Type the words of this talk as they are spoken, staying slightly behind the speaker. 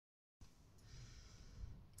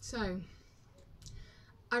So,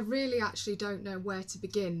 I really actually don't know where to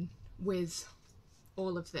begin with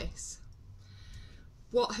all of this.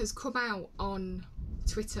 What has come out on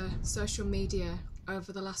Twitter, social media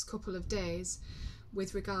over the last couple of days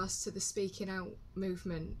with regards to the speaking out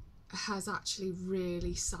movement has actually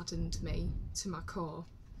really saddened me to my core.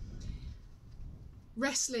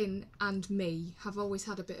 Wrestling and me have always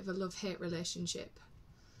had a bit of a love-hate relationship.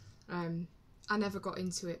 I never got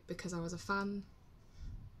into it because I was a fan,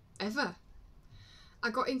 ever.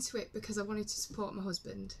 I got into it because I wanted to support my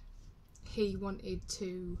husband. He wanted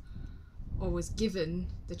to, or was given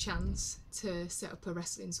the chance to set up a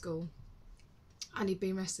wrestling school, and he'd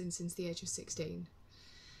been wrestling since the age of 16.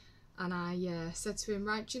 And I said to him,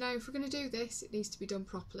 right, you know, if we're going to do this, it needs to be done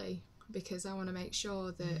properly, because I want to make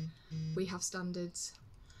sure that we have standards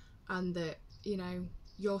and that, you know,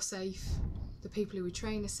 you're safe, the people who we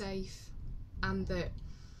train are safe, and that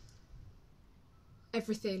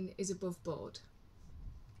everything is above board.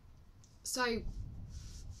 So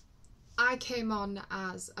I came on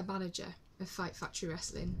as a manager of Fight Factory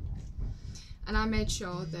Wrestling, and I made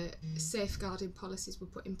sure that safeguarding policies were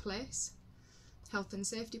put in place, health and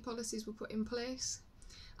safety policies were put in place,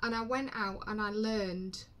 and I went out and I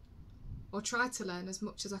learned, or tried to learn, as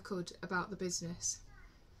much as I could about the business.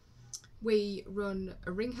 We run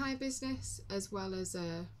a ring hire business as well as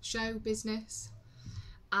a show business,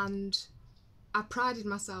 and I prided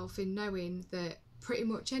myself in knowing that pretty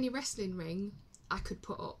much any wrestling ring I could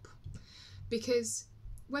put up, because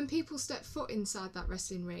when people step foot inside that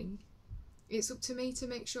wrestling ring, it's up to me to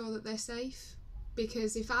make sure that they're safe,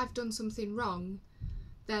 because if I've done something wrong,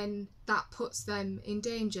 then that puts them in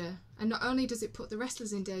danger, and not only does it put the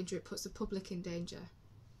wrestlers in danger, it puts the public in danger.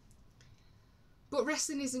 But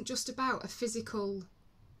wrestling isn't just about a physical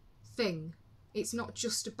thing. It's not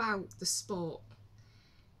just about the sport.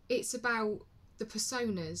 It's about the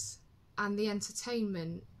personas and the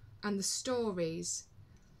entertainment and the stories.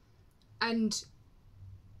 And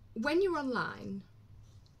when you're online,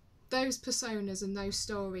 those personas and those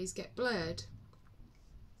stories get blurred.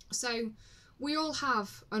 So we all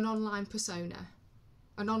have an online persona,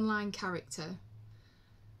 an online character.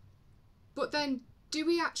 But then, do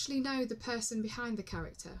we actually know the person behind the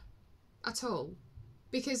character at all?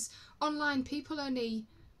 Because online people only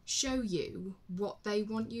show you what they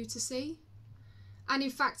want you to see. And in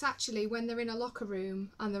fact, actually, when they're in a locker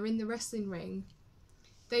room and they're in the wrestling ring,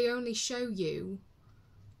 they only show you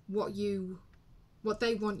what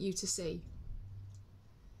they want you to see.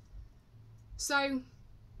 So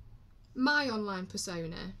my online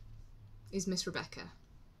persona is Miss Rebecca.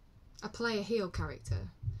 I play a heel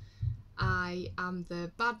character. I am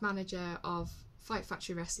the bad manager of Fight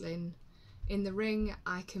Factory Wrestling. In the ring,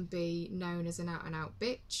 I can be known as an out-and-out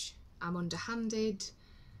bitch. I'm underhanded,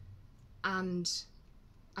 and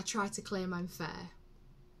I try to claim I'm fair.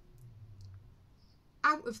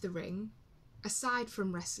 Out of the ring, aside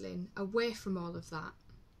from wrestling, away from all of that,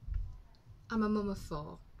 I'm a mum of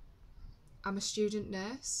 4. I'm a student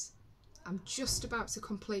nurse. I'm just about to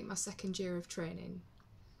complete my 2nd year of training.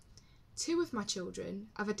 2 of my children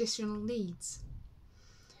have additional needs.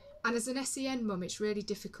 And as an SEN mum, it's really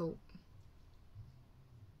difficult.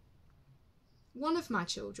 One of my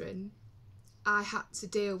children, I had to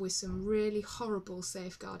deal with some really horrible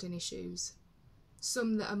safeguarding issues.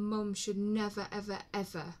 Some that a mum should never, ever,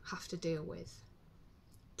 ever have to deal with.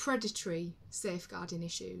 Predatory safeguarding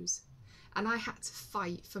issues. And I had to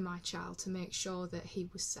fight for my child to make sure that he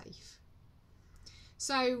was safe.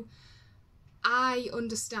 So I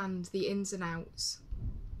understand the ins and outs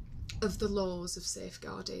of the laws of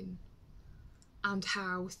safeguarding, and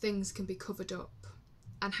how things can be covered up,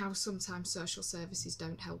 and how sometimes social services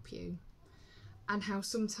don't help you, and how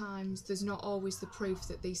sometimes there's not always the proof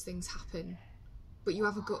that these things happen, but you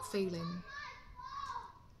have a gut feeling.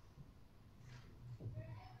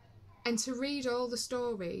 And to read all the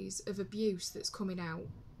stories of abuse that's coming out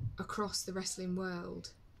across the wrestling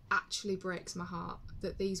world actually breaks my heart,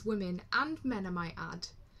 that these women, and men I might add,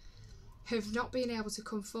 have not been able to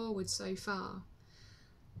come forward so far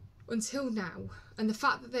until now. And the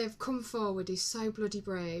fact that they've come forward is so bloody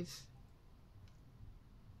brave.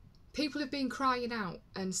 People have been crying out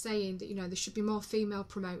and saying that, you know, there should be more female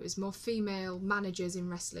promoters, more female managers in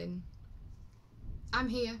wrestling. I'm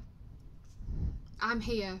here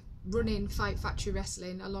running Fight Factory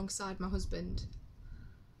Wrestling alongside my husband,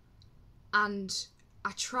 and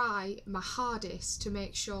I try my hardest to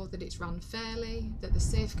make sure that it's run fairly, that the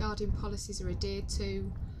safeguarding policies are adhered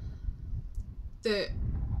to, that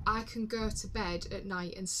I can go to bed at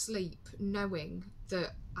night and sleep knowing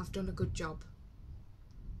that I've done a good job.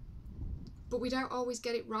 But we don't always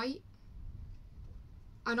get it right.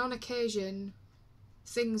 And on occasion,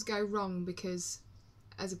 things go wrong because,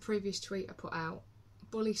 as a previous tweet I put out,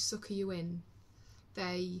 bullies sucker you in.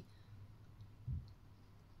 They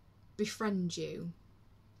befriend you.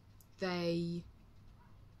 They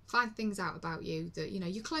find things out about you that, you know,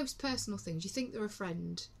 your close personal things. You think they're a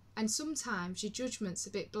friend. And sometimes your judgment's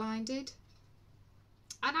a bit blinded.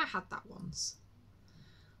 And I had that once.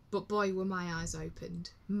 But boy, were my eyes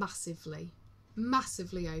opened. Massively.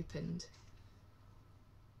 Massively opened.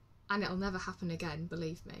 And it'll never happen again,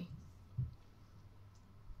 believe me.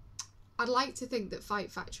 I'd like to think that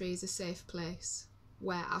Fight Factory is a safe place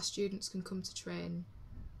where our students can come to train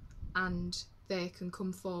and they can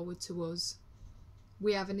come forward to us.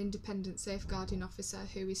 We have an independent safeguarding officer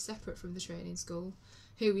who is separate from the training school,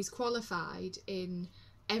 who is qualified in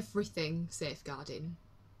everything safeguarding.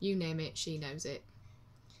 You name it, she knows it.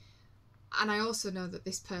 And I also know that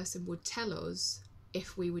this person would tell us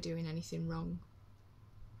if we were doing anything wrong.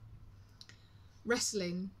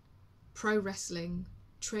 Wrestling, pro wrestling,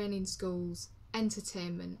 training schools,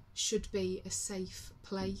 entertainment should be a safe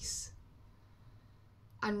place.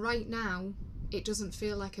 And right now, it doesn't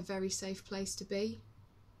feel like a very safe place to be.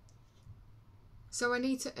 So I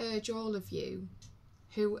need to urge all of you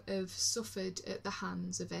who have suffered at the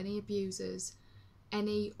hands of any abusers,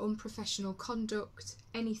 any unprofessional conduct,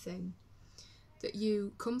 anything, that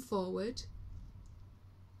you come forward,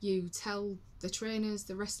 you tell the trainers,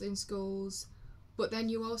 the wrestling schools, but then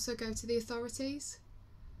you also go to the authorities,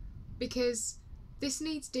 because this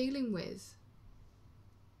needs dealing with.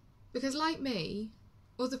 Because like me,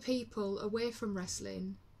 other people away from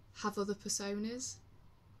wrestling have other personas.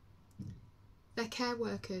 They're care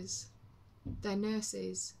workers, they're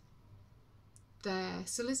nurses, they're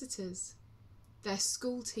solicitors, they're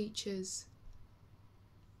school teachers,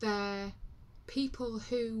 they're people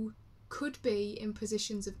who could be in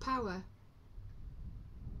positions of power,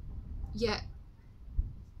 yet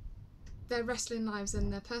their wrestling lives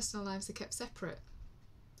and their personal lives are kept separate.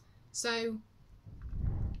 So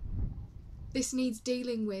this needs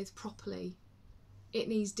dealing with properly. It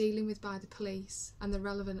needs dealing with by the police and the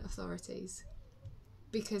relevant authorities,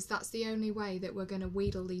 because that's the only way that we're going to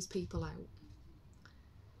wheedle these people out.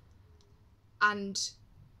 And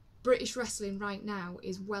British wrestling right now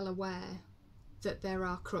is well aware that there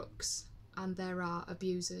are crooks and there are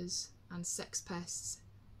abusers and sex pests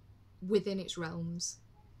within its realms,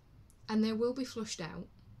 and they will be flushed out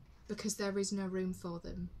because there is no room for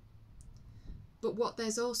them. But what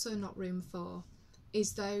there's also not room for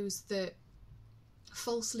is those that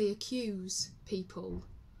falsely accuse people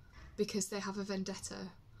because they have a vendetta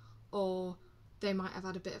or they might have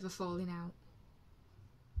had a bit of a falling out.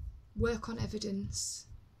 Work on evidence,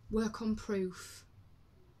 work on proof.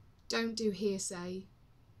 Don't do hearsay,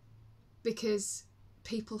 because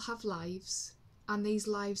people have lives and these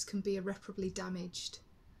lives can be irreparably damaged.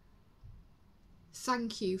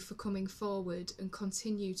 Thank you for coming forward and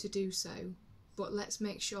continue to do so, but let's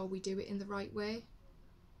make sure we do it in the right way.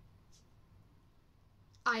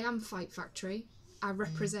 I am Fight Factory. I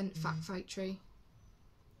represent Fight Factory,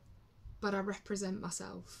 but I represent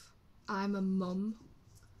myself. I'm a mum,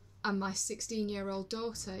 and my 16-year-old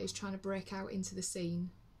daughter is trying to break out into the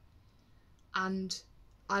scene. And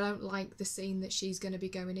I don't like the scene that she's going to be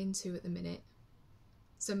going into at the minute.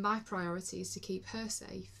 So my priority is to keep her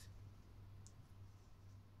safe.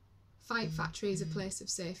 Fight Factory is a place of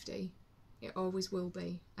safety. It always will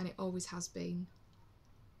be, and it always has been.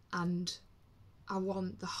 And I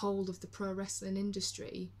want the whole of the pro wrestling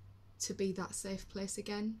industry to be that safe place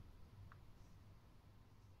again.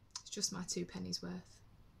 It's just my 2 pennies worth.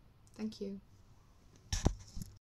 Thank you.